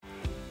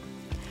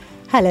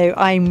Hello,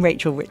 I'm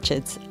Rachel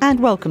Richards,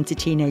 and welcome to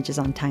Teenagers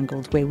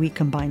Untangled, where we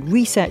combine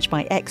research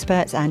by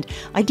experts and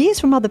ideas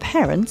from other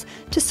parents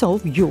to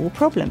solve your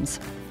problems.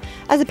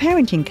 As a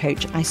parenting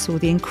coach, I saw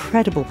the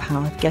incredible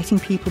power of getting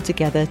people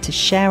together to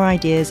share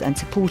ideas and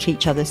support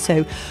each other.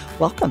 So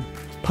welcome,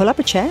 pull up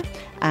a chair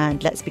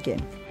and let's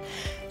begin.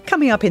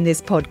 Coming up in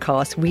this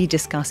podcast, we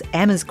discuss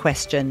Emma's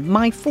question.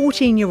 My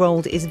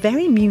 14-year-old is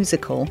very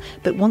musical,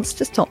 but wants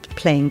to stop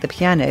playing the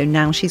piano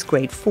now she's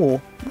grade 4.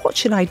 What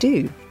should I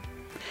do?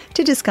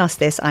 To discuss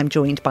this, I'm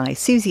joined by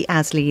Susie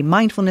Asley,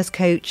 mindfulness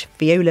coach,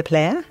 viola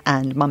player,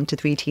 and mum to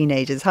 3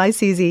 teenagers. Hi,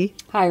 Susie.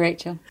 Hi,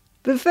 Rachel.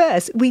 But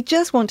first, we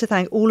just want to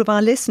thank all of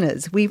our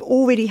listeners. We've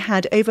already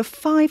had over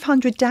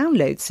 500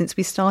 downloads since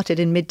we started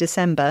in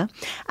mid-December.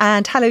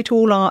 And hello to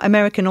all our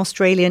American,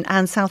 Australian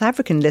and South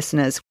African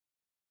listeners.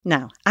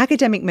 Now,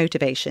 academic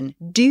motivation.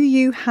 Do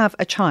you have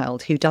a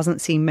child who doesn't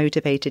seem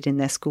motivated in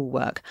their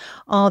schoolwork?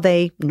 Are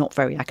they not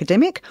very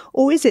academic,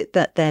 or is it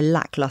that they're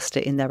lackluster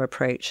in their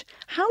approach?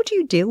 How do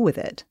you deal with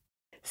it?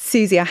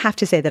 Susie, I have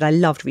to say that I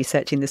loved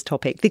researching this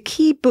topic. The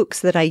key books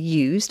that I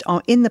used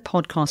are in the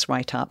podcast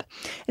write-up,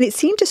 and it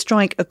seemed to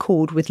strike a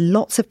chord with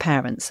lots of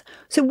parents.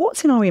 So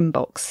what's in our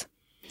inbox?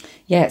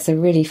 Yeah, it's a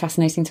really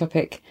fascinating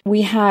topic.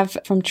 We have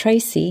from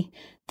Tracy,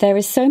 there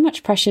is so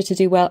much pressure to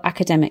do well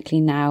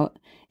academically now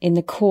in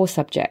the core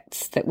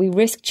subjects that we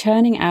risk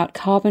churning out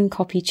carbon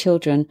copy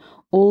children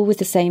all with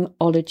the same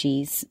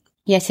ologies.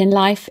 Yet in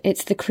life,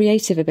 it's the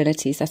creative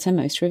abilities that are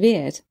most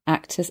revered,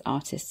 actors,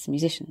 artists,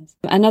 musicians.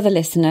 Another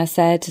listener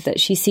said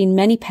that she's seen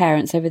many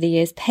parents over the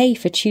years pay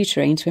for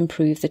tutoring to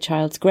improve the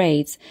child's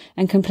grades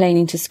and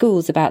complaining to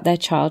schools about their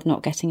child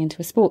not getting into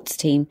a sports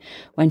team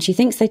when she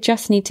thinks they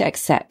just need to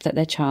accept that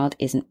their child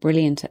isn't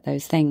brilliant at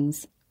those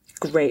things.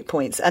 Great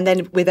points. And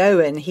then with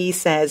Owen, he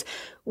says,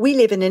 we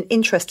live in an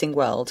interesting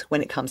world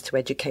when it comes to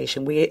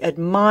education. We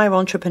admire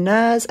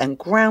entrepreneurs and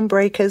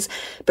groundbreakers,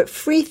 but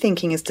free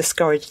thinking is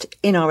discouraged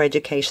in our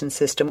education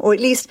system, or at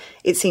least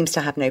it seems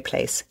to have no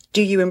place.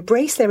 Do you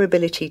embrace their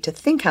ability to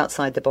think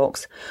outside the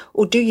box,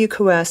 or do you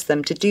coerce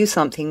them to do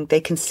something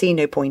they can see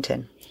no point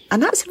in?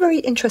 And that's a very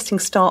interesting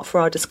start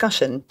for our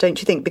discussion, don't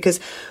you think?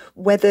 Because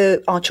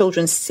whether our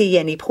children see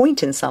any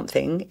point in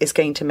something is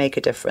going to make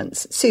a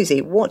difference.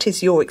 Susie, what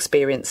is your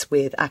experience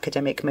with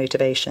academic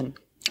motivation?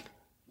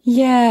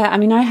 Yeah, I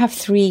mean, I have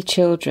 3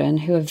 children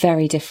who are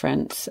very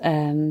different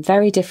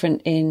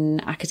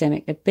in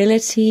academic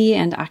ability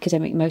and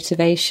academic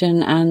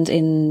motivation and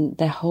in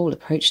their whole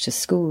approach to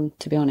school,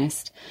 to be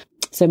honest.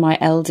 So my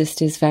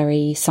eldest is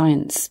very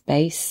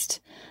science-based,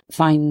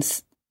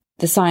 finds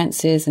the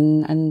sciences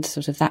and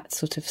sort of that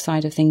sort of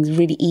side of things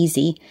really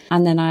easy.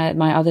 And then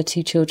my other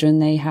 2 children,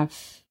 they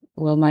have,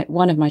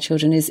 one of my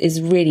children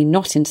is really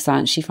not into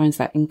science. She finds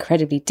that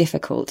incredibly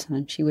difficult,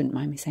 and she wouldn't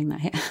mind me saying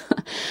that here.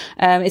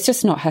 It's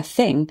just not her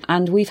thing.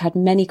 And we've had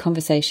many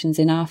conversations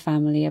in our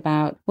family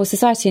about, well,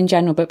 society in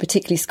general, but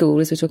particularly school,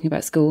 as we're talking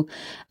about school,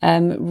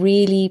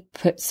 really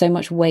put so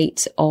much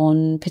weight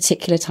on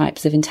particular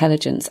types of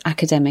intelligence,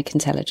 academic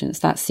intelligence.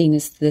 That's seen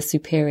as the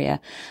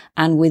superior.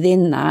 And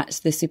within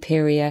that, the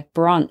superior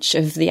branch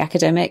of the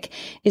academic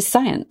is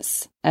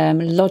science.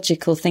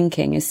 Logical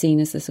thinking is seen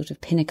as the sort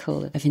of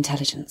pinnacle of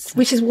intelligence.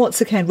 Which is what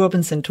Sir Ken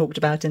Robinson talked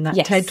about in that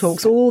TED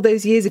Talks all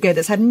those years ago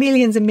that's had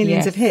millions and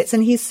millions of hits.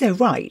 And he's so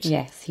right.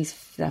 Yes, he's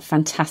a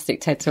fantastic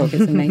TED Talk.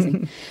 It's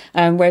amazing.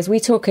 Whereas we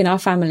talk in our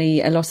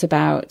family a lot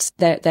about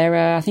there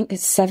are, I think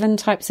it's 7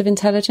 types of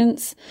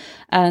intelligence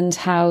and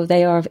how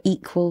they are of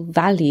equal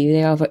value.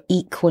 They are of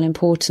equal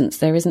importance.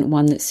 There isn't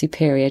one that's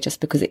superior just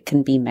because it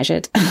can be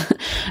measured.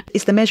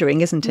 It's the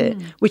measuring, isn't it?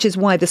 Which is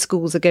why the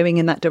schools are going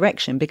in that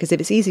direction, because if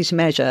it's easy to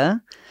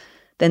measure,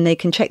 then they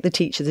can check the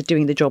teachers are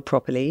doing the job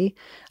properly,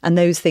 and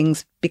those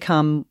things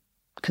become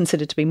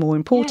considered to be more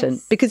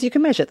important because you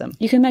can measure them.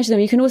 You can measure them.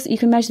 You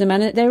can measure them,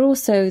 and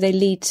they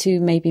lead to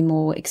maybe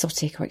more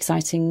exotic or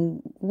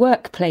exciting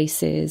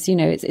workplaces. You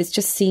know, it's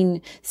just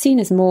seen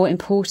as more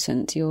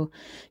important. You're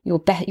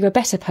a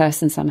better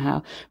person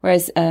somehow.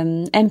 Whereas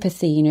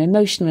empathy, you know,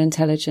 emotional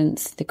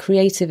intelligence, the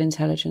creative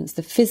intelligence,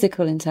 the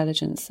physical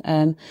intelligence,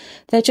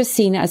 they're just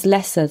seen as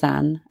lesser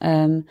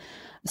than.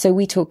 So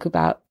we talk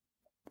about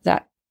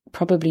that.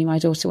 Probably my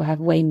daughter will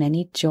have way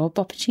many job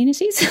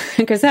opportunities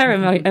because her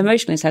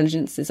emotional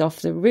intelligence is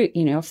off the route,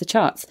 you know, off the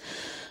charts.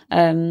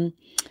 And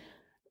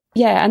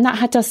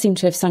that does seem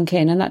to have sunk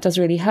in, and that does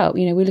really help.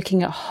 You know, we're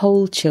looking at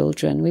whole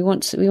children. We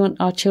want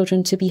our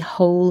children to be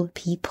whole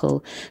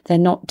people. They're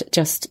not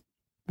just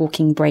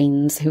walking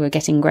brains who are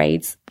getting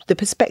grades. The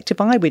perspective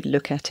I would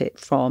look at it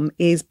from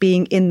is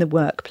being in the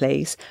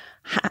workplace,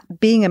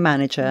 being a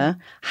manager,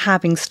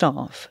 having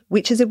staff,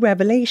 which is a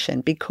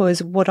revelation,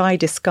 because what I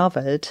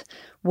discovered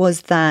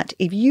was that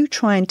if you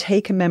try and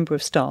take a member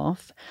of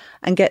staff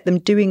and get them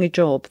doing a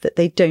job that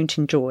they don't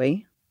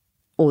enjoy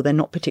or they're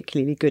not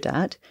particularly good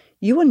at,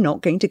 you are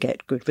not going to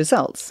get good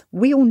results.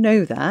 We all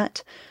know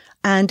that.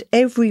 And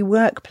every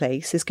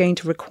workplace is going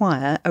to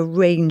require a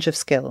range of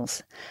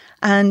skills.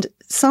 And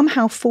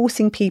somehow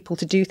forcing people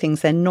to do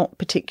things they're not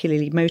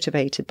particularly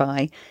motivated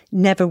by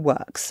never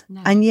works.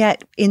 No. And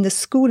yet in the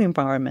school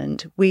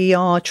environment, we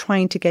are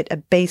trying to get a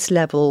base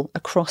level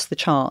across the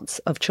charts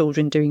of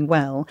children doing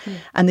well.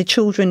 And the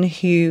children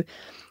who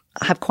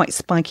have quite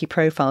spiky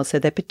profiles, so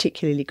they're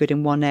particularly good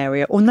in one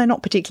area, or they're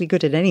not particularly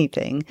good at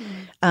anything,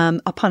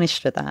 are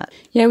punished for that.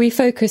 Yeah, we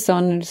focus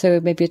on, so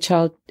maybe a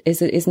child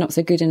is not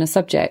so good in a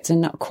subject,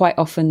 and quite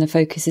often the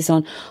focus is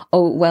on,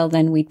 oh, well,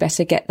 then we'd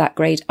better get that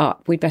grade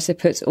up. We'd better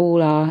put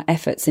all our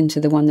efforts into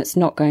the one that's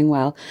not going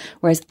well.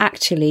 Whereas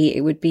actually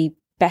it would be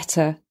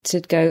better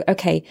to go,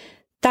 okay,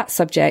 that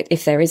subject,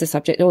 if there is a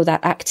subject, or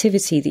that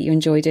activity that you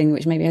enjoy doing,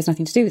 which maybe has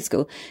nothing to do with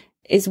school,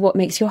 is what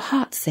makes your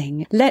heart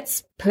sing.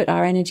 Let's put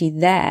our energy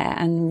there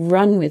and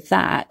run with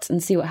that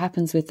and see what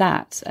happens with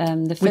that.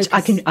 Which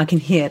I can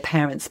hear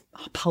parents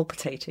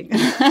palpitating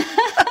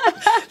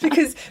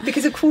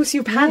because of course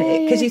you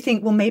panic because you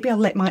think, well, maybe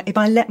if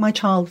I let my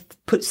child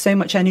put so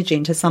much energy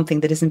into something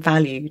that isn't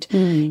valued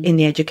in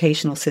the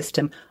educational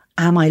system,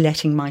 am I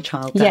letting my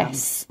child down?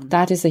 Yes,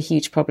 that is a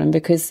huge problem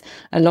because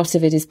a lot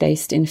of it is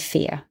based in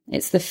fear.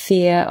 It's the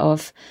fear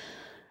of,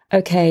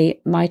 okay,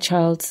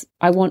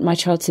 I want my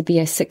child to be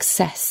a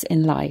success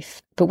in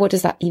life. But what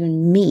does that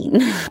even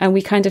mean? And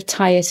we kind of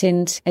tie it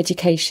into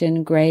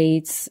education,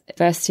 grades,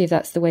 university, if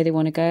that's the way they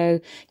want to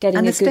go, getting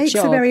a good job. And the stakes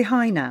are very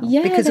high now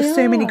because of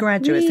so many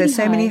graduates. Really There's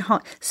so many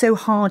so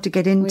hard to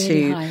get into.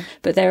 Really high.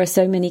 But there are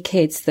so many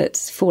kids that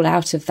fall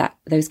out of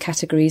those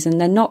categories, and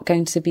they're not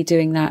going to be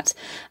doing that.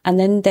 And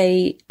then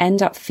they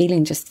end up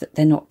feeling just that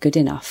they're not good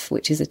enough,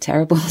 which is a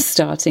terrible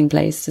starting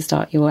place to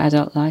start your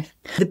adult life.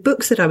 The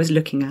books that I was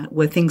looking at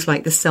were things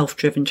like The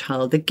Self-Driven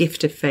Child, The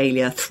Gift of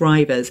Failure,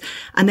 Thrivers,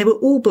 and they were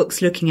all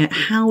books looking at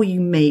how you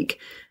make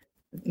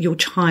your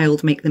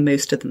child make the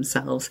most of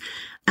themselves.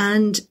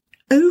 And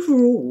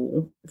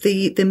overall,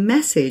 the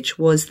message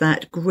was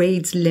that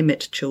grades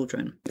limit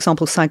children. For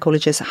example,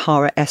 psychologist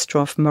Hara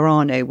Estroff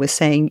Morano was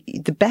saying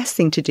the best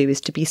thing to do is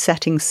to be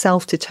setting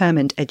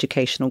self-determined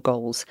educational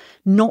goals,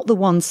 not the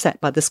ones set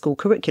by the school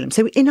curriculum.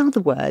 So in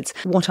other words,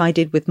 what I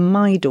did with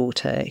my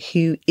daughter,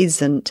 who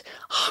isn't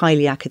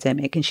highly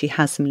academic and she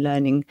has some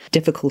learning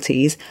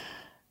difficulties,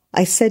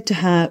 I said to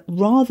her,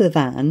 rather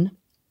than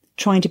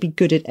trying to be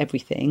good at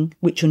everything,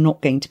 which you're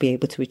not going to be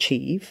able to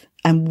achieve,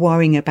 and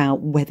worrying about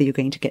whether you're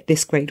going to get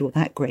this grade or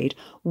that grade,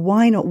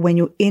 why not, when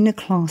you're in a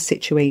class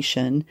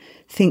situation,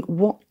 think,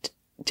 what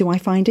do I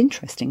find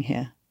interesting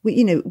here?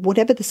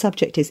 Whatever the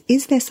subject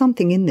is there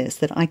something in this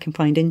that I can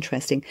find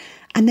interesting?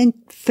 And then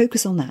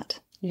focus on that.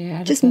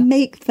 Yeah, just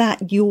make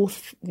that your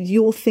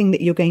thing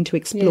that you're going to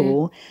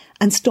explore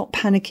and stop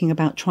panicking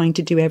about trying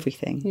to do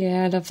everything.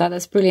 Yeah, I love that.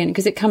 That's brilliant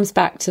because it comes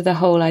back to the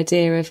whole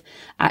idea of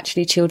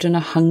actually children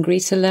are hungry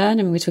to learn.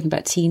 I mean, we're talking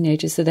about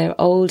teenagers, so they're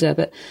older,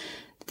 but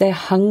they're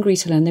hungry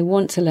to learn. They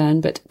want to learn,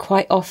 but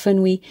quite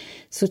often we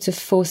sort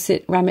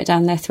of ram it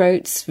down their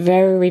throats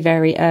very,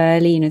 very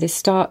early. They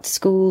start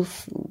school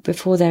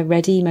before they're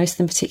ready, most of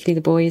them, particularly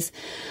the boys,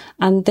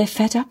 and they're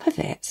fed up of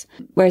it.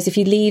 Whereas if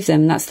you leave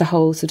them, that's the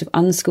whole sort of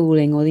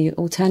unschooling or the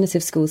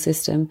alternative school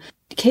system.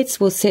 Kids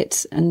will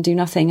sit and do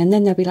nothing, and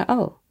then they'll be like,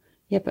 oh,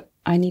 yeah, but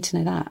I need to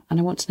know that and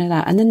I want to know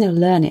that. And then they'll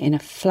learn it in a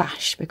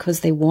flash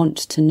because they want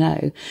to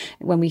know.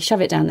 When we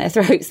shove it down their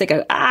throats, they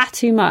go,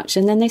 too much.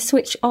 And then they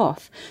switch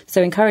off.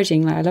 So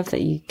encouraging, I love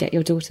that you get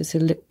your daughter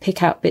to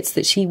pick out bits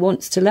that she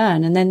wants to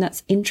learn. And then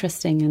that's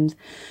interesting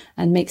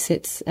and makes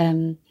it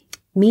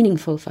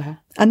meaningful for her.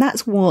 And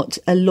that's what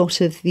a lot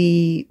of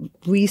the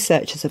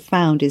researchers have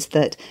found, is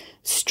that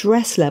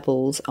stress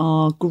levels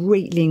are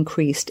greatly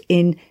increased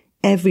in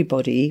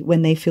everybody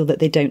when they feel that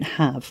they don't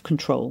have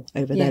control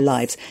over their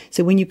lives.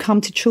 So when you come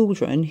to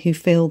children who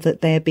feel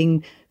that they're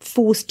being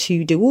forced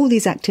to do all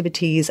these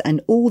activities and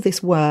all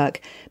this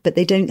work, but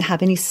they don't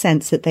have any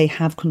sense that they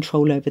have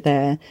control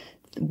over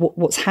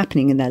what's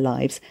happening in their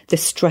lives, the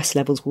stress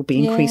levels will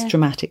be increased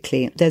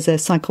dramatically. There's a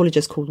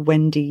psychologist called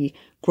Wendy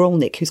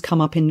Grolnick who's come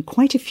up in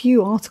quite a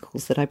few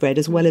articles that I've read,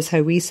 as well as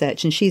her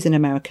research, and she's an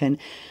American.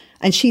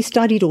 And she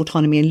studied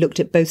autonomy and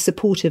looked at both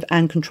supportive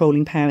and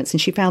controlling parents.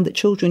 And she found that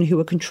children who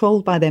were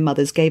controlled by their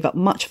mothers gave up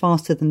much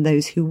faster than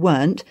those who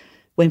weren't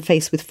when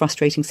faced with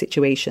frustrating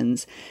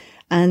situations.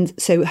 And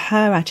so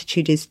her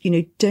attitude is,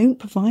 don't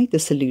provide the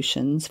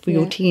solutions for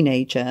your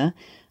teenager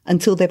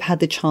until they've had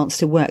the chance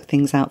to work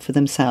things out for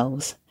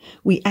themselves.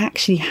 We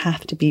actually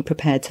have to be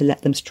prepared to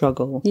let them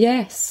struggle.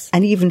 Yes.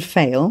 And even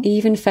fail.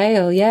 Even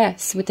fail,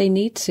 yes. Would they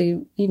need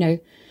to,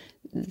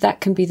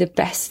 that can be the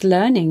best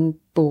learning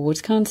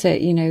board, can't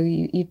it?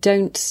 You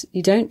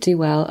don't do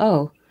well.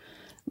 Oh,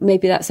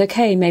 maybe that's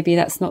okay. Maybe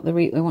that's not the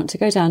route we want to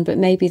go down, but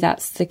maybe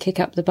that's the kick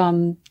up the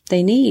bum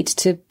they need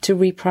to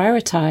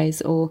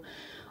reprioritize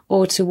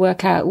or to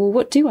work out, well,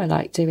 what do I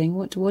like doing?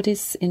 What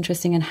is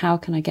interesting and how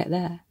can I get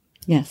there?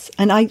 Yes.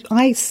 And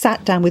I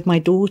sat down with my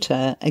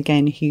daughter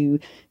again, who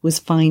was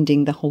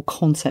finding the whole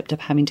concept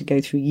of having to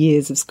go through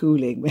years of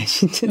schooling where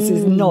she just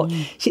is not,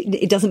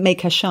 it doesn't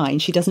make her shine.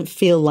 She doesn't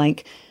feel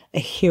like a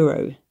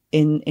hero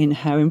in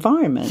her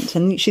environment,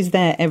 and she's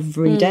there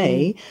every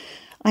day.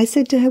 I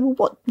said to her,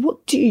 well,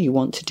 what do you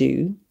want to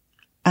do?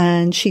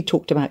 And she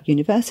talked about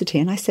university.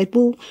 And I said,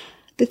 well,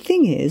 the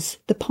thing is,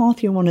 the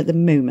path you're on at the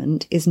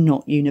moment is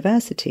not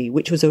university,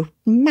 which was a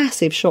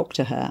massive shock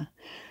to her.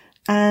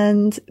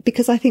 And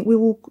because I think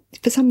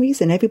for some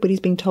reason, everybody's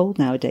being told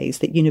nowadays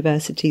that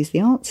university is the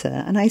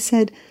answer. And I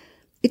said,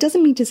 it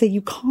doesn't mean to say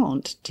you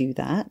can't do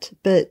that,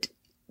 but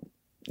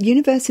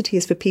university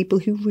is for people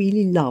who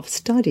really love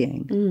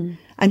studying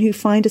and who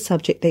find a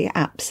subject they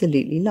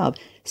absolutely love.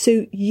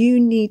 So you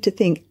need to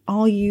think,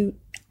 are you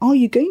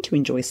going to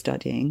enjoy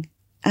studying?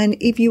 And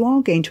if you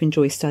are going to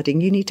enjoy studying,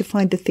 you need to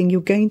find the thing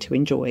you're going to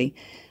enjoy.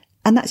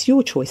 And that's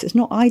your choice. It's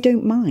not, I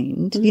don't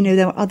mind. You know,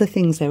 there are other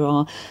things. There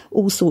are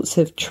all sorts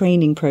of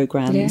training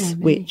programs,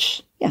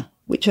 which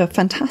are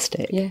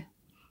fantastic. Yeah.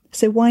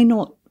 So why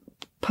not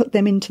put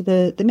them into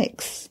the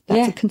mix?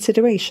 That's a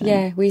consideration.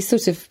 Yeah. We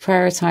sort of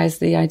prioritise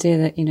the idea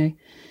that, you know,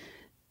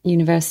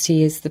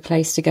 university is the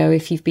place to go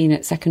if you've been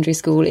at secondary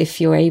school,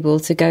 if you're able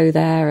to go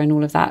there and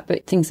all of that.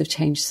 But things have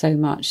changed so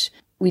much.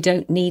 We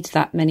don't need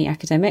that many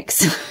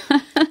academics.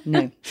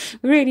 No.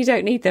 We really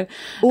don't need them.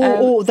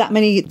 Or that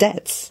many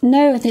debts.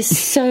 No, it's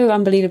so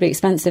unbelievably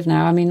expensive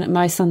now. I mean,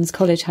 my son's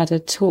college had a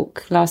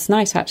talk last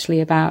night, actually,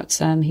 about,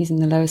 he's in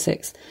the lower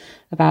six,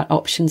 about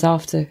options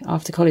after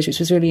college, which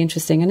was really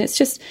interesting. And it's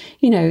just,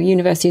 you know,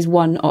 university is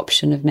one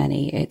option of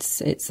many.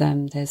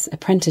 There's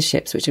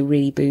apprenticeships, which are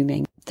really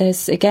booming.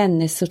 There's, again,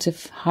 this sort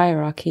of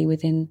hierarchy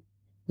within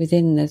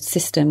the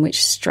system,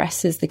 which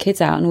stresses the kids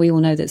out. And we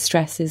all know that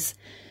stress is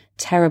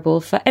terrible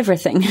for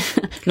everything.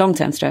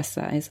 Long-term stress,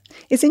 that is.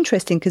 It's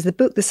interesting because the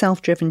book, The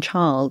Self-Driven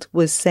Child,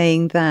 was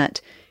saying that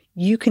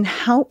you can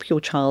help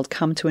your child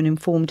come to an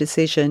informed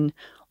decision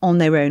on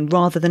their own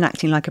rather than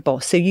acting like a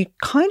boss. So you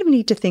kind of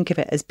need to think of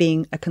it as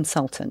being a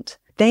consultant.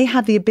 They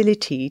have the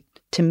ability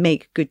to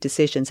make good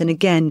decisions. And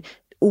again,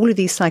 all of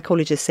these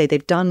psychologists say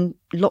they've done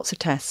lots of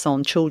tests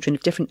on children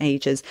of different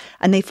ages,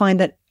 and they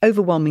find that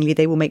overwhelmingly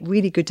they will make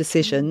really good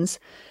decisions.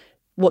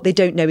 What they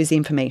don't know is the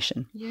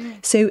information. Yeah.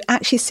 So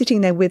actually sitting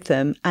there with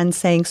them and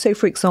saying, so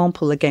for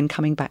example, again,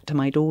 coming back to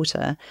my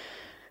daughter,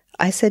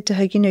 I said to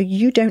her, you know,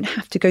 you don't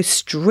have to go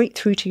straight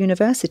through to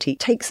university.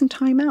 Take some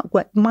time out.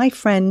 My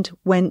friend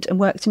went and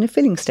worked in a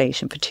filling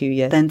station for 2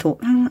 years, then thought,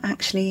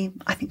 actually,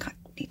 I think I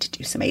need to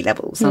do some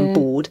A-levels. I'm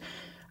bored.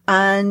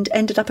 And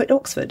ended up at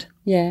Oxford.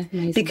 Yeah,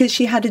 amazing. Because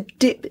she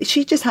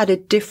just had a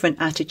different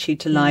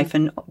attitude to life,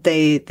 and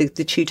the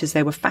tutors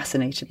there were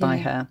fascinated by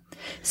her.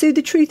 So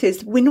the truth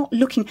is, we're not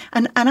looking,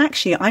 and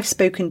actually I've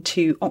spoken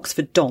to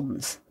Oxford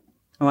Dons.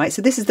 All right.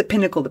 So this is the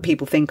pinnacle that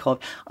people think of.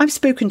 I've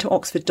spoken to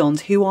Oxford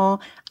Dons who are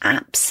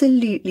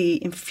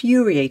absolutely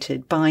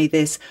infuriated by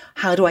this.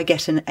 How do I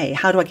get an A?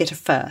 How do I get a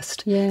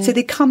first? Yeah. So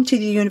they come to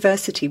the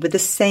university with the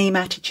same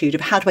attitude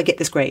of how do I get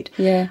this grade?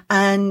 Yeah.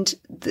 And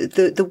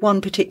the one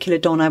particular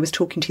Don I was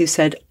talking to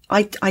said,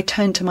 I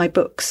turn to my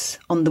books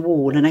on the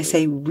wall and I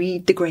say,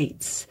 read the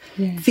greats,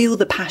 feel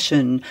the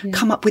passion,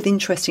 come up with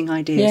interesting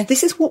ideas. Yeah.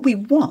 This is what we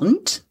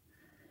want.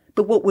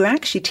 But what we're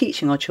actually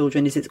teaching our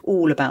children is it's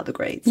all about the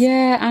grades.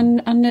 Yeah,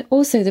 and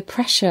also the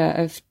pressure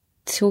of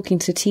talking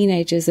to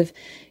teenagers of,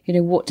 you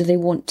know, what do they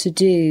want to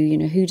do? You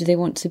know, who do they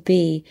want to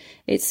be?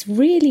 It's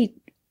really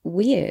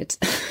weird.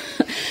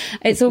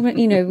 It's almost,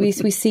 you know, we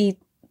see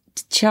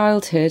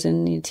childhood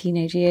and, you know,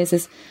 teenage years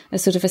as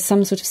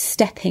some sort of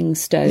stepping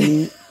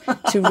stone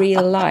to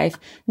real life.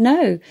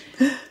 No,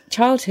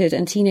 childhood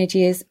and teenage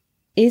years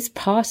is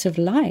part of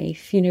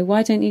life. You know,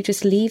 why don't you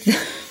just leave them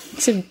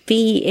to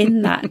be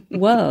in that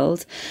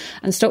world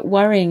and stop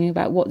worrying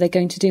about what they're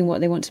going to do and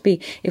what they want to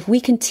be? If we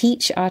can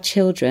teach our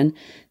children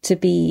to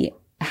be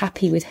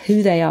happy with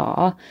who they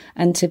are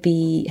and to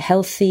be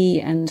healthy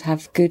and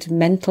have good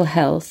mental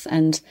health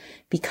and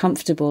be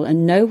comfortable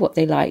and know what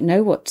they like,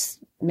 know what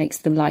makes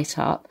them light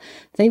up,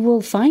 they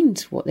will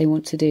find what they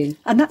want to do.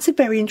 And that's a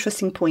very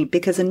interesting point,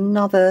 because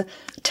another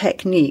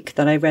technique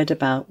that I read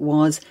about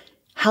was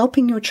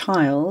helping your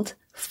child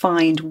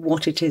find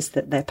what it is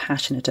that they're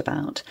passionate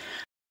about.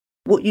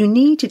 What you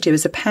need to do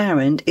as a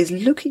parent is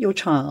look at your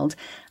child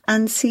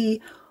and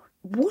see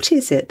what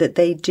is it that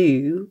they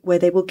do where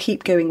they will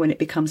keep going when it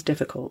becomes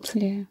difficult.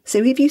 Yeah. So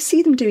if you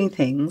see them doing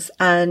things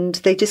and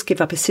they just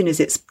give up as soon as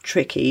it's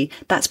tricky,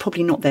 that's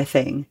probably not their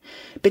thing.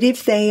 But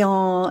if they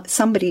are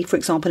somebody, for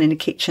example, in a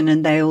kitchen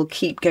and they'll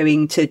keep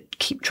trying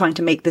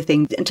to make the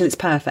thing until it's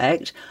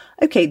perfect,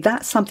 okay,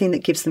 that's something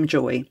that gives them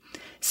joy.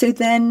 So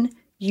then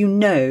you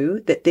know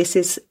that this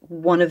is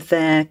one of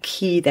their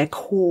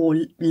core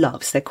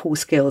loves, their core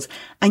skills.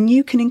 And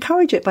you can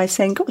encourage it by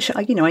saying, gosh,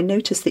 I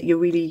noticed that you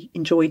really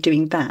enjoy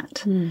doing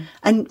that.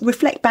 And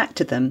reflect back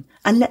to them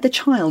and let the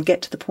child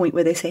get to the point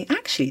where they say,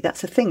 actually,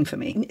 that's a thing for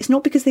me. It's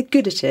not because they're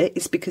good at it.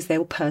 It's because they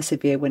will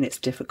persevere when it's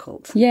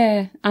difficult.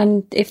 Yeah.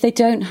 And if they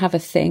don't have a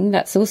thing,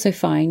 that's also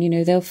fine. You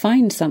know, they'll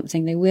find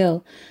something. They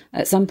will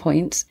at some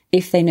point,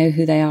 if they know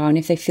who they are and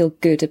if they feel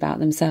good about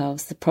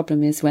themselves. The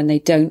problem is when they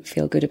don't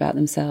feel good about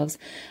themselves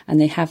and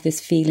they have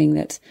this feeling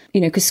that, you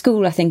know, because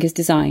school, I think, is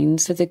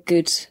designed for the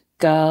good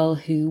girl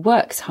who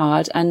works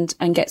hard and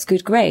gets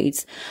good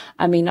grades.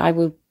 I mean, I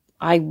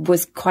I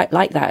was quite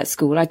like that at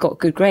school. I got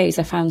good grades.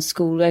 I found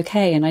school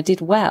okay and I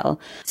did well.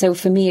 So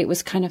for me, it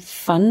was kind of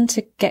fun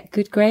to get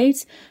good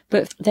grades,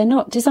 but they're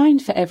not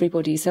designed for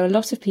everybody. So a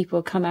lot of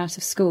people come out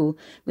of school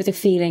with a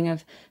feeling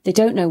of they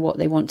don't know what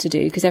they want to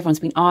do because everyone's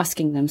been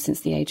asking them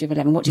since the age of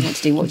 11, what do you want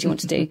to do? What do you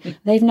want to do?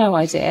 They've no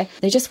idea.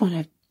 They just want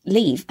to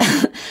leave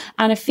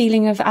and a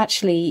feeling of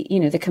actually,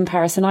 the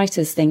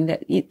comparisonitis thing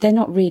that they're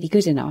not really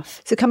good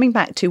enough. So coming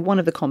back to one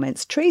of the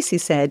comments, Tracy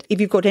said, if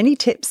you've got any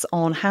tips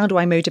on how do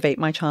I motivate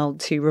my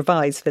child to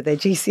revise for their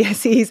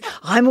GCSEs,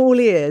 I'm all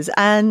ears.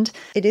 And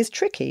it is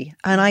tricky.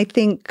 And I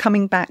think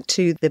coming back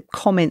to the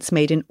comments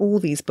made in all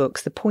these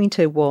books, the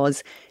pointer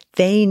was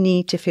they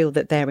need to feel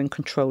that they're in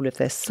control of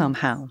this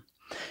somehow.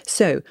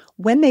 So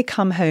when they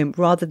come home,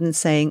 rather than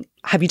saying,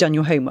 have you done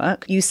your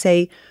homework? You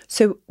say,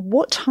 so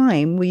what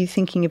time were you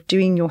thinking of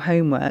doing your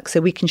homework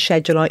so we can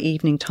schedule our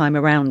evening time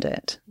around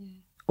it? Yeah.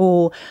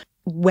 Or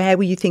where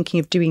were you thinking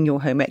of doing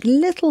your homework?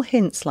 Little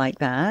hints like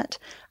that.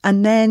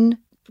 And then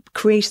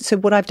so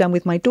what I've done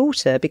with my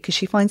daughter, because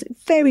she finds it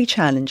very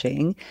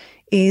challenging,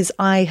 is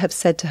I have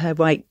said to her,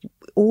 right,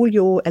 all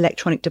your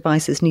electronic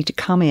devices need to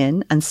come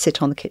in and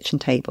sit on the kitchen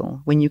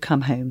table when you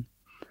come home.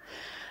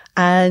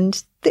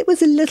 And there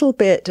was a little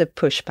bit of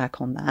pushback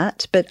on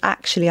that. But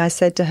actually, I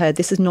said to her,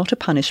 this is not a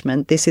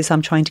punishment.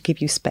 I'm trying to give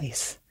you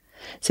space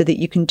so that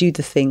you can do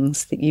the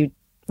things that you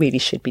really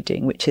should be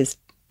doing, which is,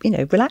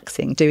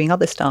 relaxing, doing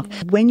other stuff.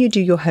 Yeah. When you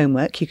do your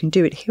homework, you can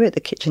do it here at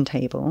the kitchen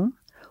table,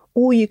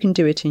 or you can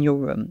do it in your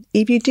room.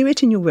 If you do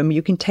it in your room,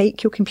 you can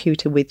take your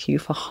computer with you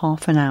for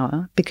half an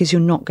hour because you're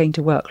not going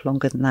to work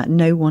longer than that.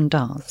 No one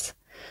does.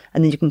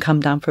 And then you can come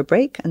down for a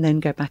break and then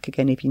go back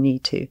again if you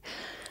need to.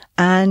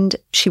 And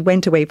she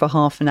went away for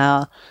half an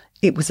hour.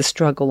 It was a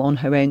struggle on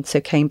her own, so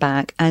came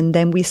back and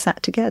then we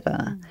sat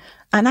together.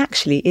 And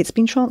actually, it's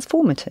been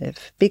transformative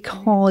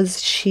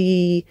because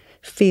she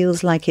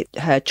feels like it's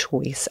her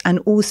choice. And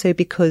also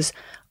because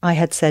I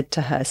had said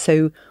to her,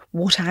 so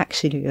what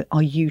actually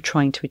are you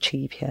trying to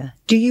achieve here?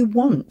 Do you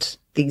want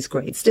these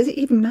grades? Does it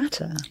even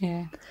matter?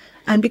 Yeah.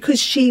 And because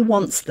she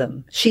wants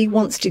them, she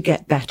wants to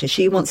get better.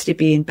 She wants to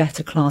be in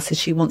better classes.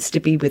 She wants to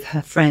be with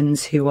her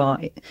friends who are,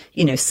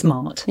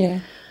 smart. Yeah.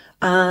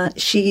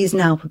 She's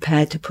now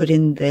prepared to put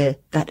in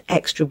that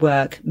extra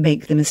work,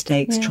 make the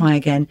mistakes, try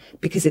again,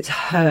 because it's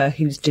her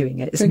who's doing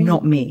it. It's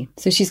not me.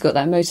 So she's got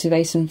that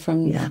motivation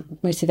from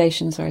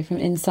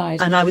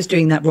inside. And I was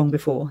doing that wrong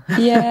before.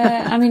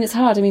 Yeah. I mean, it's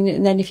hard. I mean,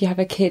 and then if you have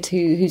a kid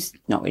who's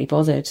not really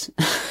bothered,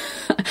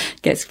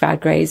 gets bad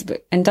grades,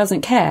 and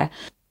doesn't care,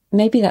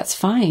 maybe that's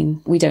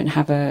fine. We don't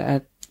have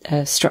a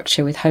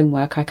structure with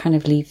homework. I kind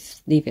of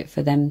leave it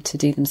for them to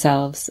do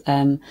themselves.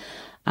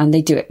 And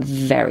they do it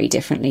very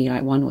differently.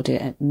 Like one will do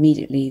it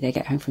immediately they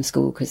get home from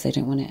school because they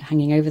don't want it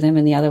hanging over them.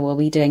 And the other will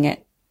be doing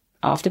it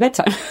after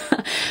bedtime.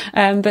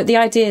 But the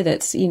idea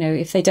that,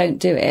 if they don't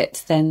do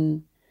it,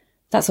 then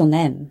that's on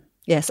them.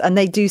 Yes. And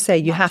they do say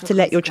you have to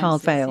let your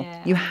child fail.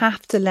 Yeah. You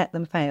have to let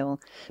them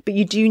fail. But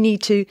you do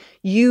need to,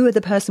 you are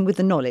the person with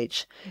the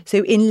knowledge.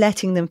 So in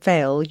letting them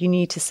fail, you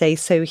need to say,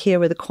 so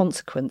here are the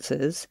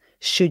consequences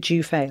should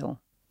you fail.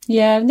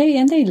 Yeah. And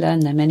they learn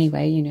them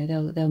anyway.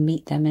 They'll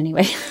meet them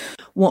anyway.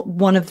 What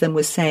one of them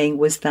was saying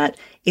was that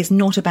it's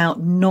not about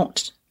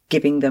not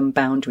giving them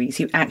boundaries.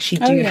 You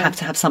actually do have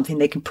to have something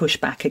they can push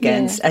back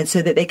against, and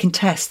so that they can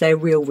test their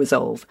real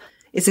resolve.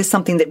 Is this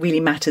something that really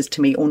matters to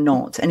me or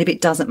not? And if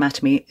it doesn't matter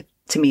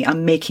to me,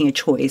 I'm making a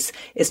choice.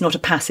 It's not a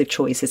passive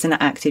choice. It's an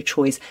active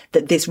choice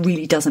that this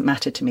really doesn't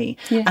matter to me.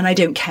 Yeah. And I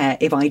don't care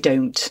if I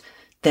don't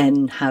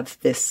then have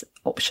this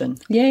option.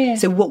 Yeah.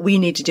 So what we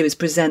need to do is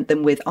present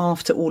them with,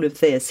 after all of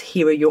this,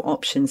 here are your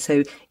options.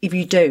 So if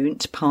you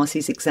don't pass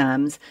these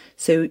exams,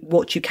 so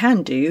what you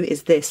can do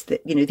is this,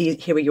 that,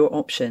 here are your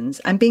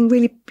options, and being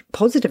really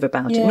positive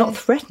about it, not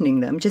threatening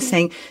them, just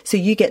saying, so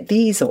you get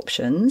these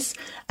options.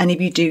 And if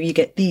you do, you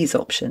get these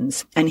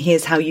options. And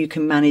here's how you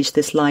can manage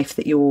this life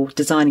that you're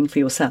designing for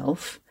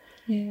yourself.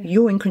 Yeah.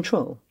 You're in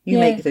control. You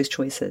make those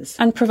choices.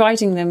 And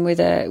providing them with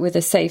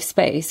a safe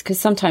space, because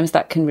sometimes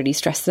that can really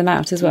stress them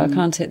out as well,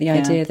 can't it? The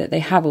idea that they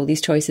have all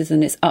these choices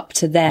and it's up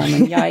to them,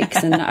 and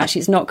yikes, and actually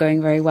it's not going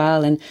very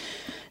well, and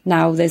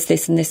now there's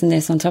this and this and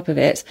this on top of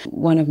it.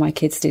 One of my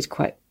kids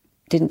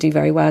didn't do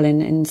very well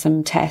in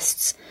some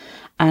tests,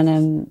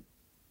 and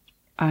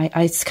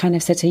I kind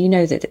of said to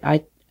her,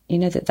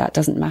 that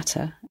doesn't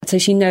matter. So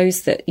she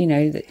knows that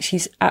that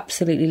she's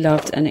absolutely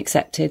loved and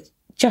accepted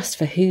just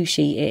for who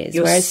she is,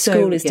 whereas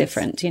school is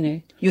different,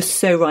 You're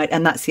so right.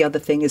 And that's the other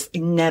thing, is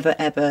you never,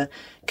 ever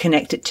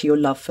connect it to your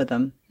love for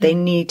them. They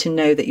need to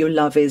know that your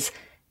love is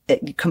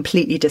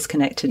completely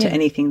disconnected to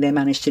anything they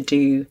manage to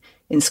do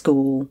in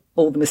school.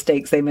 All the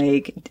mistakes they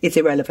make, it's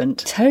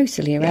irrelevant.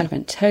 Totally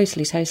irrelevant.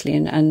 Totally.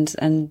 And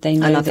they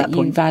know that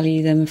you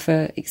value them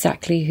for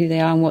exactly who they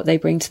are and what they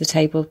bring to the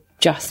table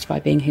just by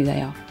being who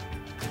they are.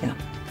 Yeah.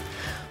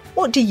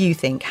 What do you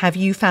think? Have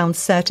you found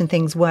certain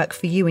things work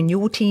for you and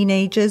your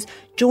teenagers?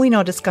 Join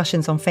our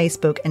discussions on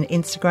Facebook and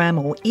Instagram,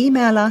 or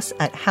email us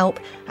at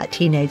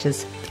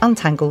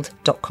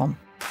help@teenagersuntangled.com.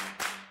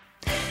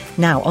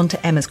 Now on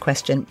to Emma's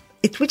question,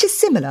 which is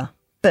similar.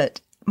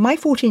 But my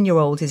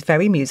 14-year-old is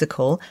very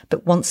musical,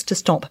 but wants to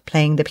stop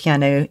playing the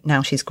piano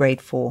now she's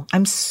grade 4.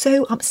 I'm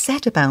so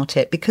upset about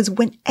it because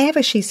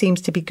whenever she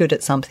seems to be good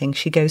at something,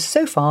 she goes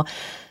so far,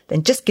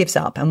 then just gives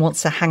up and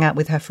wants to hang out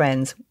with her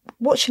friends.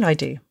 What should I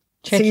do?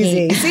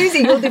 Tricky.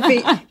 Susie,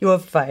 you're a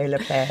viola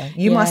player.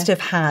 You must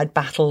have had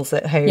battles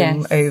at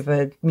home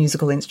over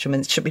musical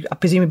instruments.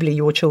 Presumably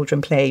your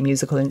children play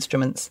musical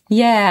instruments.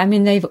 Yeah, I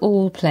mean, they've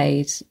all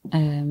played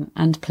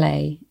and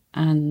play.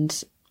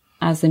 And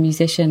as a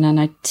musician, and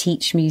I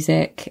teach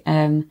music,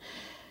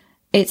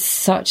 it's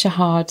such a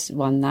hard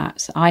one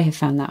that I have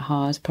found that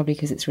hard, probably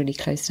because it's really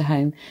close to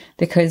home,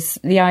 because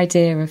the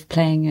idea of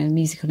playing a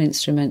musical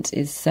instrument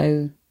is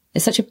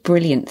such a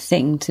brilliant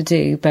thing to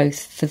do,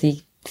 both for the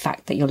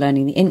fact that you're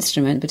learning the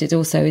instrument, but it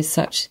also is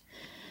such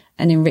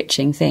an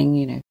enriching thing,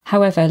 you know.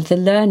 However, the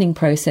learning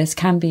process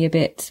can be a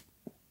bit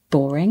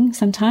boring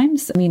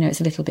sometimes. I mean, it's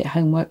a little bit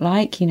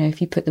homework-like, you know,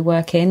 if you put the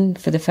work in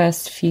for the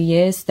first few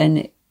years, then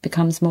it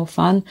becomes more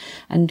fun,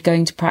 and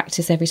going to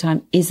practice every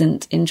time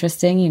isn't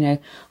interesting. You know,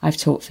 I've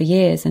taught for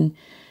years and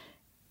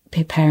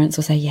parents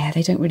will say, yeah,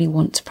 they don't really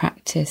want to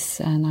practice.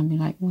 And I'm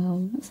like,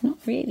 well, that's not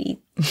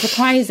really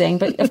surprising.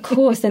 But of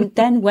course,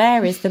 then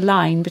where is the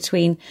line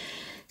between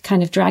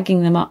kind of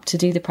dragging them up to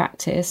do the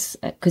practice,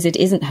 because it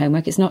isn't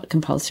homework, it's not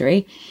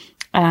compulsory,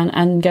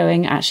 and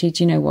going, actually,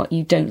 do you know what?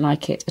 You don't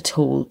like it at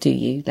all, do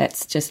you?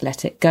 Let's just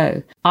let it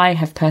go. I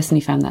have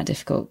personally found that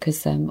difficult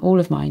because all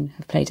of mine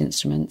have played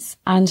instruments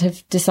and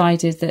have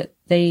decided that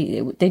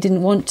they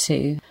didn't want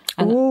to.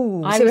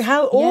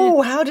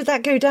 How did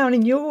that go down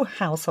in your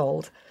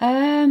household?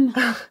 Well,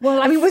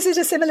 I mean, was it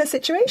a similar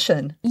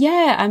situation?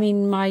 Yeah, I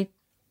mean,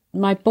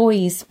 my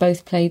boys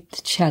both played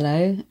the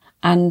cello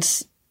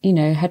and, you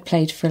know, had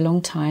played for a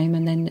long time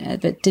and then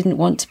but didn't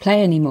want to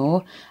play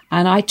anymore.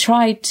 And I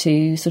tried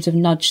to sort of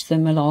nudge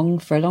them along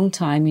for a long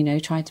time, you know,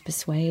 tried to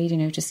persuade, you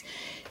know, just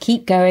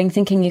keep going,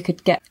 thinking you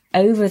could get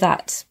over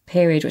that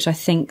period, which I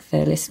think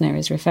the listener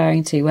is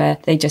referring to, where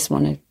they don't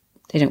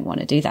want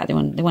to do that. They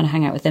want to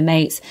hang out with their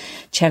mates.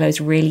 Cello's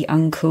really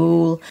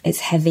uncool. It's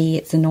heavy.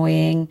 It's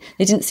annoying.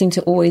 They didn't seem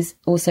to always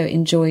also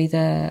enjoy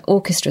the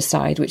orchestra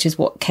side, which is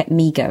what kept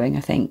me going,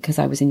 I think, because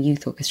I was in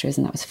youth orchestras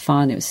and that was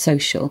fun. It was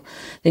social.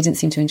 They didn't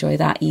seem to enjoy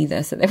that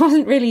either. So there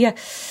wasn't really a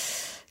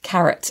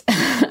carrot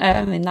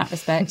in that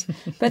respect.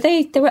 But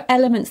there were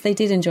elements they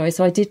did enjoy.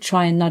 So I did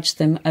try and nudge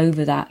them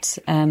over that.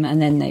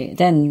 And then they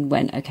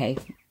went, okay,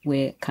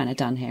 we're kind of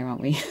done here, aren't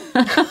we?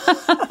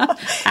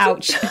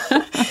 Ouch.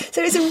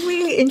 So it's a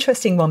really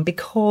interesting one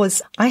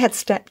because I had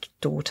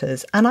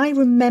stepdaughters and I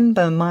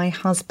remember my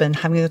husband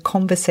having a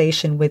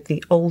conversation with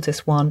the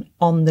oldest one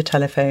on the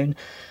telephone,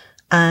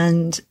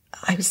 and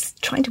I was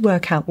trying to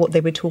work out what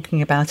they were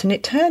talking about, and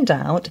it turned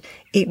out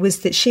it was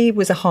that she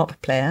was a harp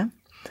player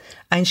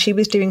and she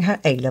was doing her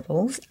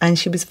A-levels and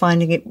she was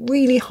finding it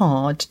really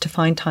hard to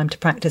find time to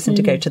practice and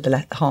to go to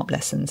the harp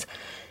lessons.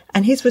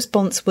 And his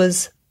response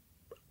was,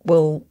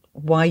 well,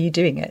 why are you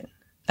doing it?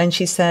 And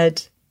she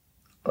said,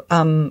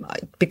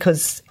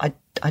 because I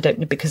don't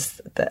know, because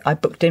I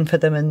booked in for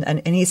them.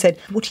 And he said,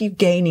 what are you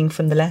gaining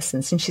from the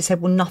lessons? And she said,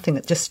 well, nothing,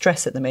 just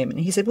stress at the moment.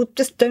 And he said, well,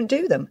 just don't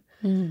do them.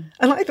 And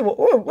I thought,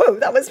 whoa,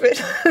 that was a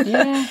bit.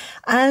 Yeah.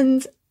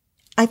 And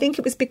I think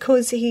it was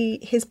because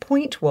his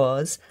point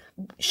was,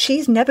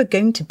 she's never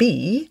going to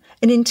be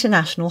an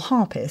international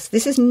harpist.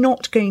 This is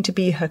not going to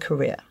be her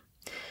career.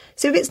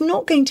 So if it's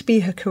not going to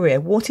be her career,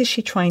 what is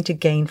she trying to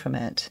gain from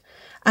it?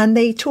 And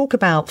they talk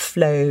about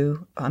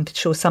flow. I'm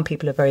sure some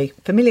people are very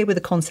familiar with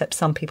the concept,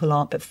 some people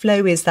aren't, but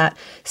flow is that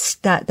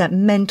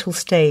mental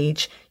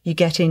stage you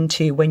get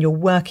into when you're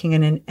working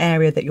in an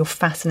area that you're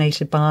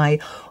fascinated by,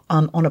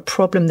 on a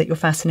problem that you're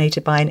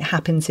fascinated by, and it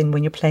happens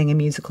when you're playing a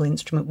musical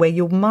instrument, where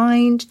your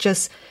mind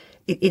just,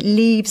 it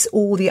leaves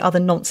all the other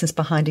nonsense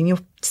behind and you're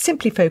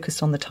simply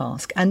focused on the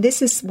task. And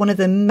this is one of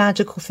the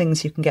magical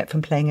things you can get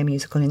from playing a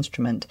musical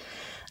instrument.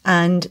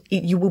 And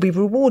you will be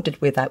rewarded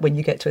with that when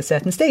you get to a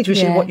certain stage, which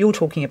is what you're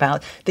talking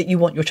about, that you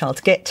want your child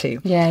to get to.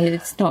 Yeah,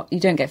 it's not,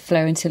 you don't get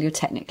flow until you're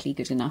technically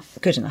good enough.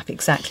 Good enough,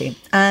 exactly.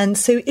 And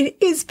so it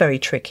is very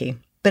tricky.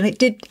 But it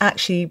did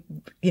actually,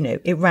 you know,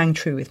 it rang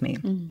true with me.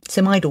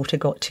 So my daughter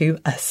got to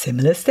a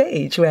similar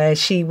stage where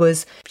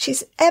she's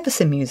ever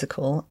so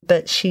musical,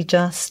 but she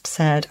just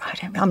said,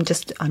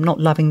 I'm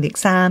not loving the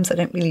exams. I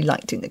don't really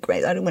like doing the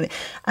grades. I don't want to.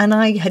 And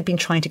I had been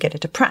trying to get her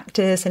to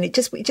practice and it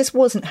just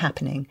wasn't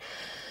happening.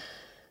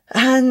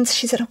 And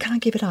she said, oh, can I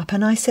give it up?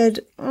 And I said,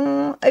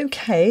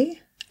 okay,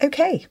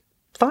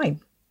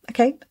 fine.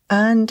 Okay.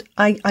 And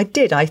I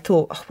did. I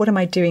thought, oh, what am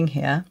I doing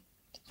here?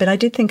 But I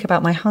did think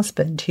about my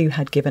husband, who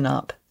had given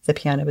up the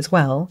piano as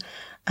well.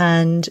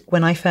 And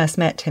when I first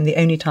met him, the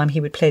only time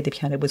he would play the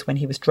piano was when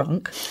he was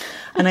drunk.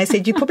 And I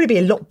said, you'd probably be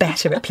a lot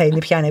better at playing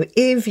the piano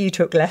if you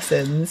took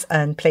lessons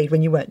and played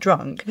when you weren't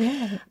drunk.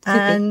 Yeah.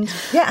 And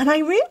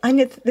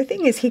the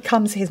thing is,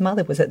 his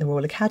mother was at the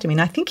Royal Academy,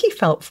 and I think he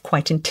felt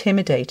quite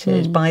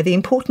intimidated by the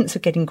importance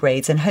of getting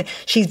grades. And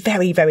she's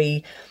very,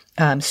 very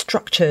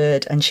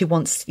structured, and she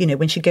wants,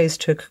 when she goes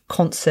to a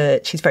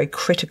concert, she's very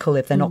critical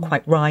if they're not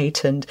quite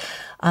right. And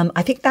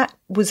I think that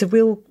was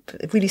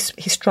he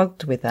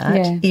struggled with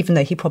that, even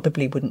though he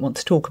probably wouldn't want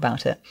to talk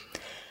about it.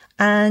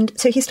 And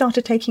so he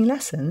started taking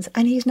lessons,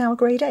 and he's now a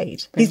grade 8.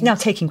 Brilliant. He's now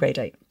taking grade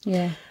 8.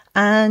 Yeah.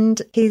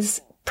 And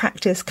his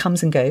practice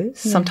comes and goes.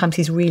 Sometimes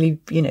he's really,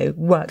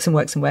 works and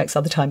works and works,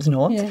 other times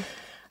not. Yeah.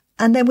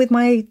 And then with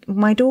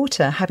my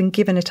daughter, having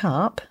given it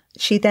up,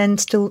 she then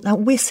now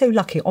we're so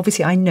lucky.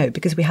 Obviously, I know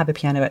because we have a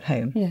piano at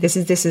home. Yeah. This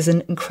is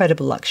an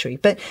incredible luxury.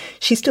 But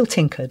she still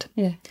tinkered.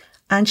 Yeah.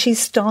 And she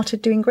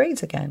started doing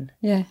grades again.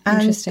 Yeah.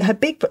 And her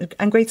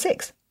grade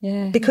 6.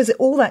 Yeah. Because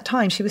all that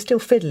time she was still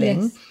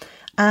fiddling. Yes.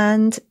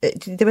 And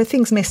there were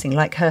things missing,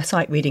 like her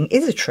sight reading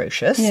is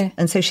atrocious. Yeah.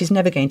 And so she's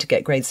never going to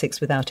get grade 6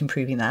 without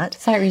improving that.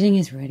 Sight reading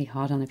is really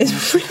hard on a piano.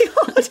 It's really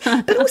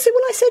hard. But also,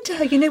 I said to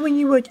her, when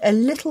you were a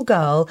little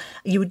girl,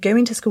 you would go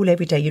into school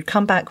every day. You'd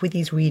come back with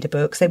these reader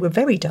books. They were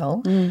very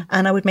dull.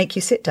 And I would make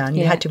you sit down.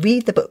 You had to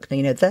read the book,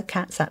 the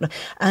cat sat.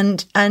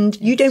 And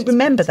you don't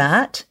remember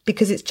that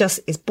because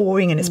it's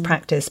boring and it's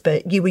practice.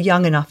 But you were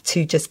young enough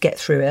to just get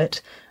through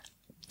it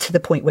to the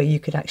point where you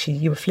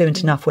were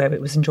fluent enough where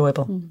it was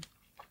enjoyable.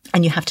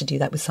 And you have to do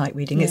that with sight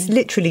reading. Yeah. It's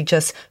literally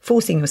just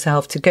forcing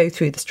yourself to go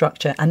through the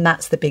structure. And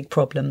that's the big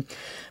problem,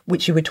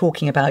 which you were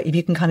talking about. If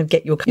you can kind of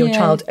get your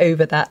child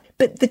over that.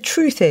 But the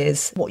truth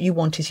is, what you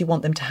want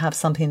them to have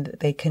something that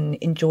they can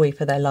enjoy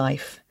for their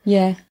life.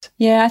 Yeah.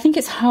 Yeah, I think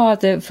it's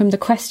hard from the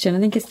question. I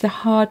think it's the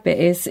hard bit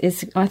is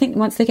I think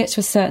once they get to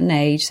a certain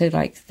age, so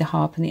like the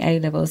harp and the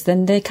A-levels,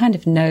 then they kind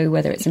of know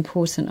whether it's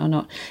important or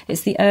not.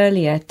 It's the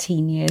earlier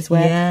teen years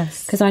where,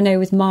 because I know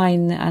with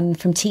mine and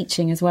from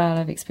teaching as well,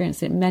 I've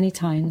experienced it many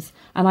times.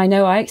 And I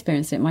know I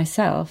experienced it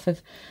myself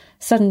of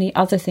suddenly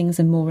other things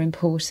are more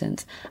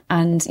important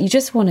and you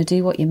just want to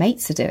do what your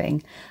mates are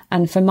doing.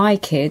 And for my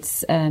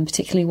kids,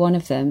 particularly one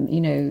of them,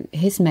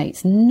 his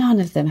mates, none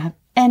of them have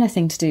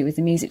anything to do with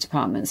the music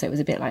department. So it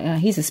was a bit like,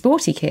 he's a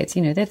sporty kid,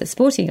 they're the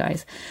sporty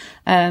guys.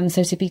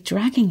 So to be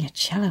dragging your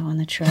cello on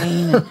the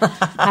train and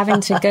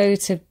having to go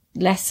to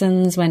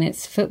lessons when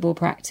it's football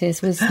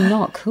practice was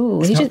not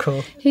cool.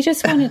 He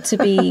just wanted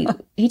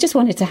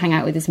to hang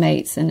out with his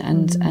mates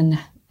and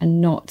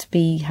not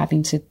be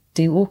having to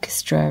do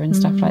orchestra and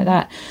stuff like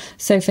that.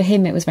 So for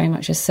him, it was very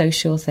much a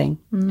social thing.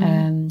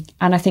 And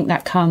I think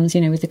that comes,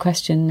 with the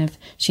question of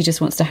she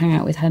just wants to hang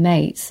out with her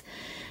mates.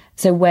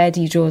 So where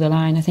do you draw the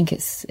line? I think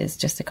it's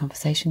just a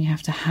conversation you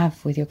have to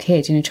have with your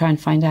kid, try and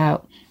find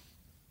out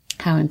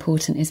how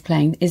important is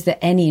playing. Is there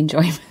any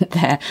enjoyment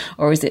there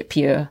or is it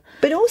pure?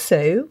 But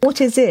also,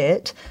 what is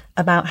it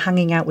about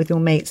hanging out with your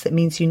mates that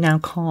means you now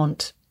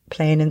can't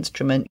play an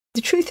instrument?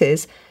 The truth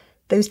is,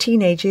 those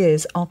teenage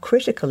years are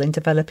critical in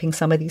developing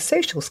some of these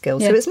social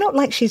skills. Yeah. So it's not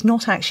like she's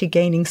not actually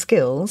gaining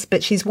skills,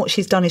 but what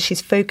she's done is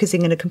she's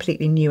focusing in a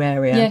completely new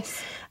area.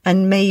 Yes.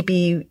 And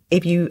maybe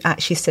if you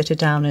actually sit her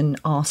down and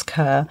ask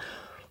her,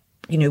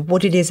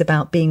 what it is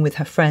about being with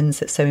her friends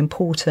that's so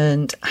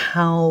important,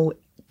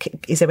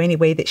 is there any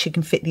way that she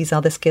can fit these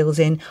other skills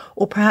in?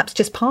 Or perhaps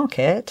just park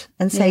it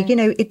and say,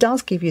 it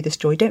does give you this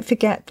joy. Don't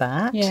forget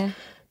that. Yeah.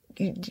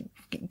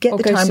 Get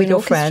the time with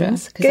your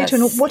friends. Go to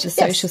the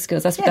social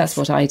skills. That's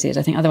what I did.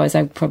 I think otherwise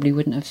I probably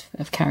wouldn't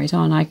have carried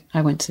on.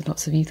 I went to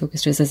lots of youth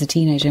orchestras as a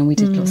teenager and we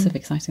did lots of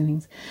exciting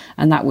things.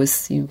 And that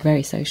was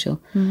very social.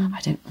 I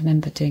don't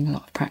remember doing a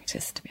lot of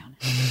practice, to be honest.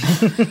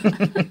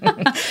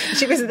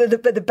 She was at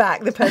the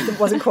back. The person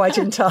wasn't quite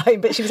in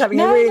time, but she was having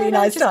a really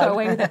nice time. Got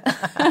away with it.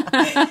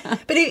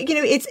 But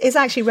it's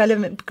actually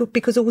relevant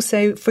because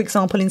also, for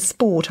example, in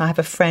sport, I have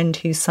a friend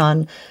whose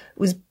son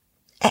was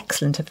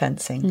excellent at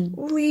fencing,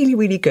 really,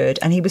 really good.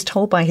 And he was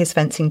told by his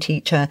fencing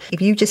teacher,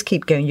 if you just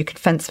keep going, you could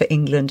fence for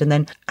England.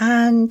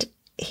 And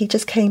he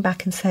just came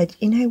back and said,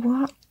 you know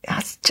what?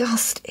 It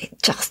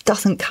just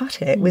doesn't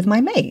cut it with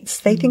my mates.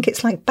 They think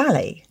it's like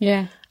ballet.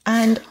 Yeah.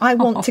 And I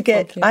want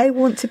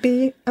to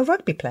be a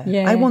rugby player.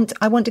 Yeah. I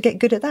want to get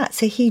good at that.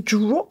 So he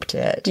dropped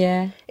it.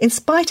 Yeah. In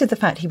spite of the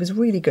fact he was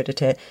really good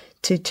at it,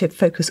 to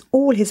focus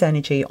all his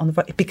energy on the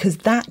rugby, because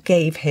that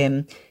gave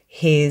him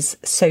his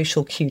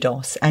social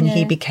kudos, and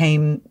he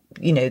became,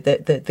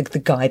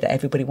 the guy that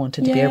everybody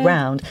wanted to be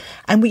around.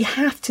 And we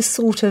have to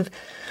sort of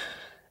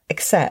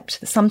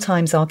accept that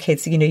sometimes our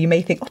kids, you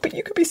may think, but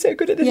you could be so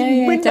good at this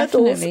and win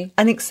medals,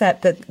 and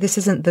accept that this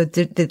isn't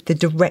the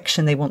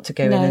direction they want to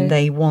go in,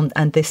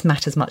 and this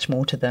matters much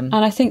more to them.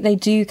 And I think they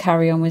do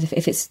carry on with it.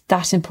 If it's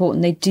that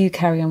important, they do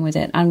carry on with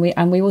it. And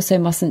we also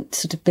mustn't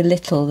sort of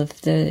belittle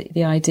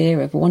the idea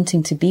of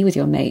wanting to be with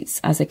your mates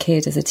as a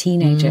kid, as a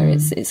teenager.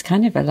 It's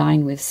kind of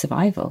aligned with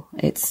survival.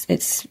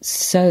 It's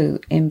so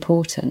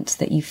important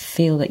that you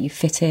feel that you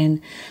fit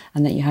in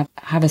and that you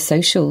have a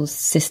social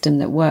system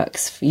that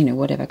works,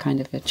 whatever kind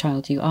of a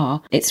child you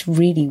are, it's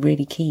really,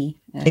 really key.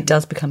 It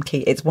does become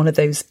key. It's one of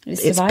those,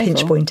 it's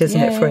pinch point, isn't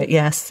it, for it?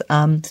 Yes.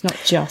 It's not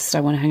just I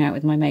want to hang out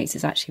with my mates.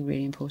 It's actually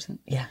really important.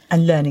 Yeah.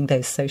 And learning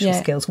those social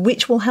skills,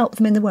 which will help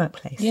them in the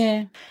workplace.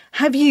 Yeah.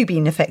 Have you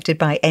been affected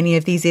by any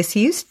of these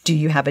issues? Do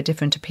you have a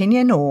different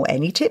opinion or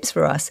any tips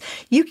for us?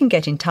 You can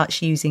get in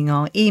touch using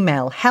our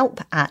email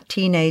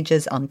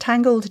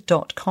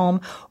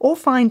help@teenagersuntangled.com or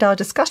find our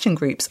discussion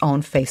groups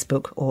on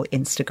Facebook or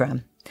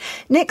Instagram.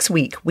 Next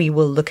week, we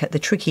will look at the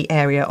tricky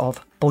area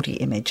of body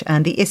image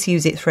and the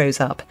issues it throws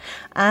up.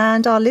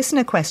 And our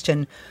listener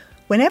question: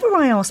 whenever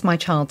I ask my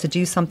child to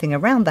do something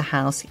around the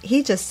house,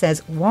 he just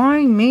says,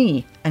 "Why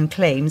me?" and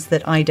claims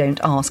that I don't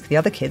ask the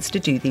other kids to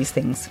do these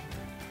things.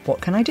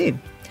 What can I do?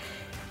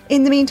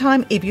 In the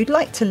meantime, if you'd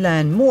like to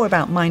learn more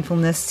about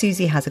mindfulness,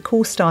 Susie has a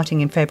course starting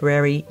in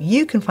February.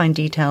 You can find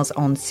details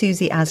on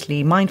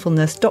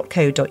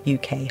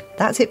susieasleymindfulness.co.uk.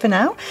 That's it for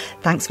now.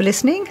 Thanks for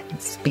listening.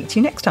 Speak to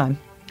you next time.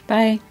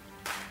 Bye.